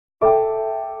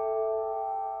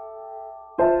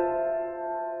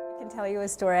tell you a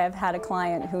story. I've had a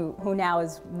client who now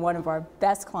is one of our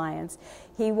best clients.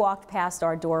 He walked past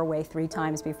our doorway 3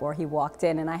 times before he walked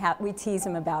in, and we tease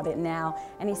him about it now.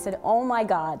 And he said, "Oh my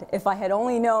God, if I had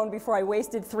only known before I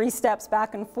wasted 3 steps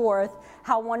back and forth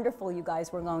how wonderful you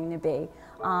guys were going to be."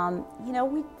 You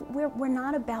know, we're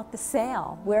not about the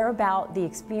sale. We're about the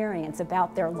experience,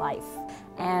 about their life.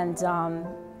 And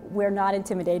we're not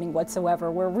intimidating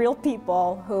whatsoever. We're real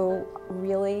people who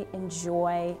really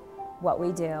enjoy what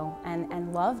we do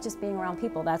and love just being around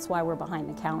people. That's why we're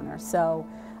behind the counter. So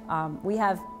we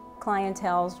have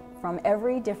clientele from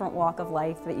every different walk of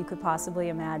life that you could possibly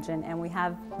imagine, and we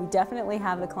definitely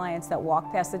have the clients that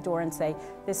walk past the door and say,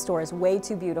 "This store is way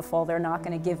too beautiful, they're not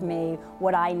going to give me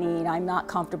what I need, I'm not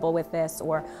comfortable with this,"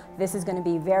 or "This is going to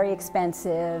be very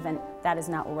expensive," and that is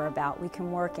not what we're about. We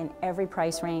can work in every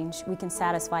price range, we can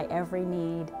satisfy every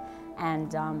need,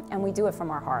 and we do it from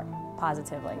our heart,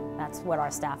 positively. That's what our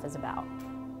staff is about.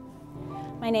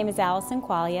 My name is Allyson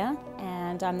Quaglia,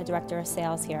 and I'm the Director of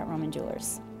Sales here at Roman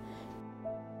Jewelers.